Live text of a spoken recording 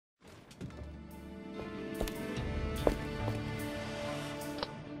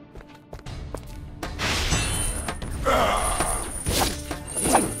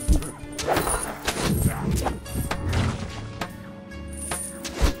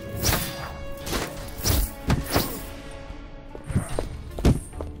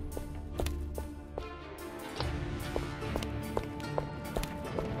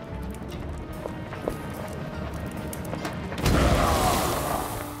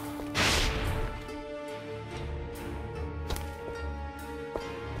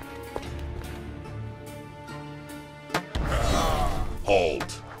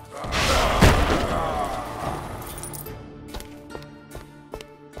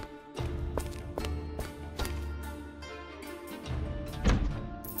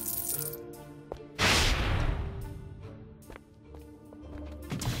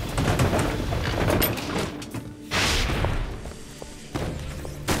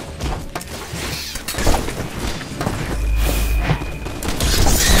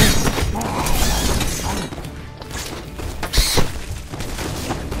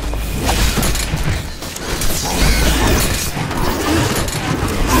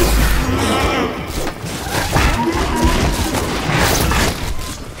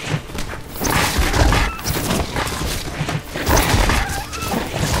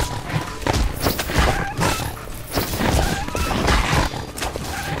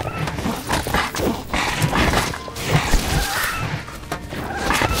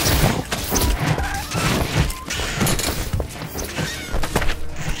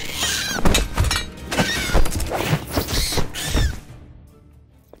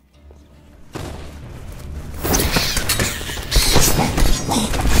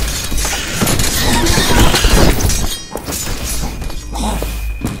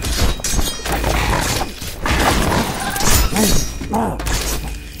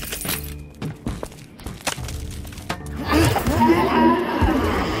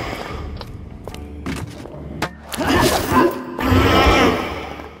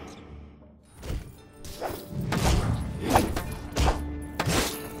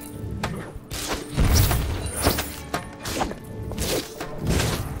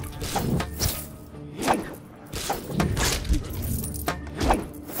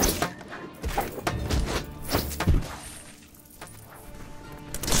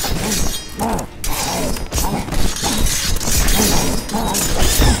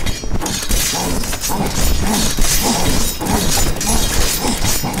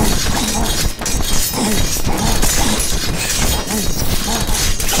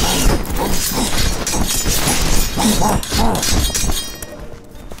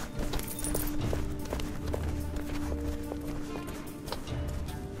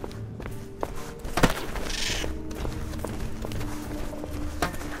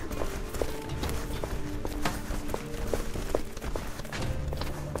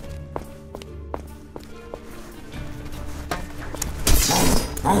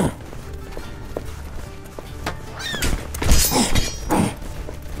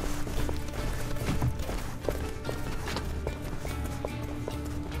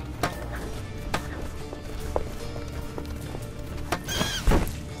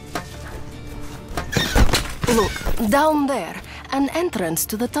Look, down there, an entrance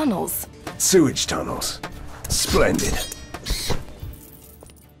to the tunnels. Sewage tunnels. Splendid.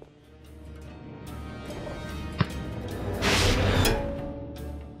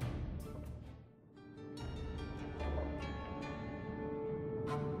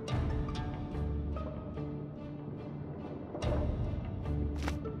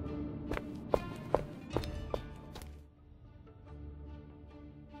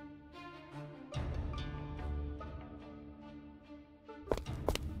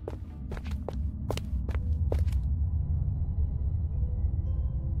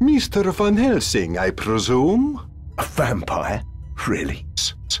 Mr. Van Helsing, I presume? A vampire? Really?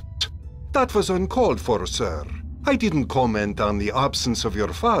 That was uncalled for, sir. I didn't comment on the absence of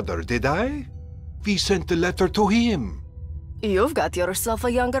your father, did I? We sent the letter to him. You've got yourself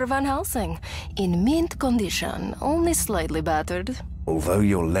a younger Van Helsing. In mint condition, only slightly battered. Although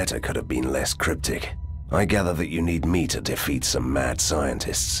your letter could have been less cryptic, I gather that you need me to defeat some mad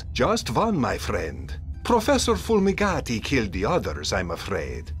scientists. Just one, my friend. Professor Fulmigati killed the others, I'm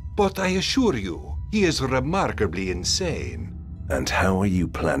afraid. But I assure you, he is remarkably insane. And how are you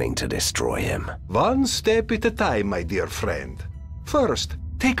planning to destroy him? One step at a time, my dear friend. First,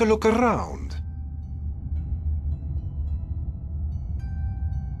 take a look around.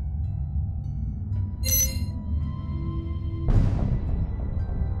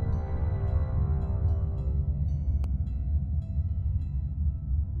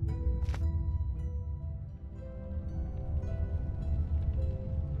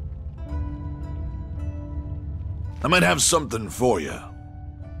 I might have something for you.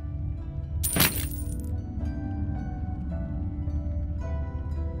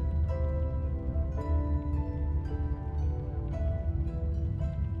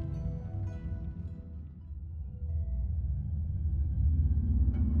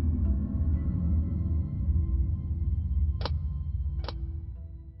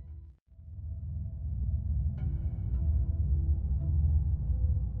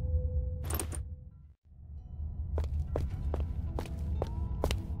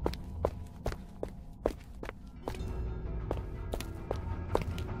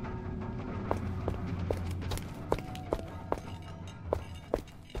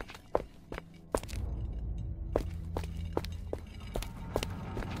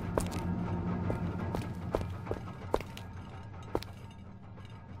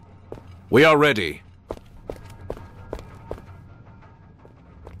 We are ready.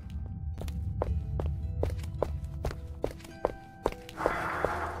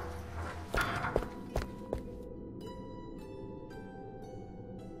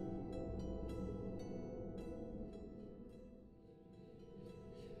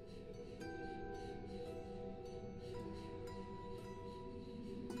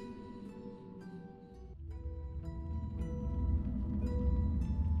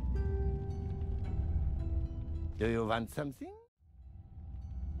 Do you want something?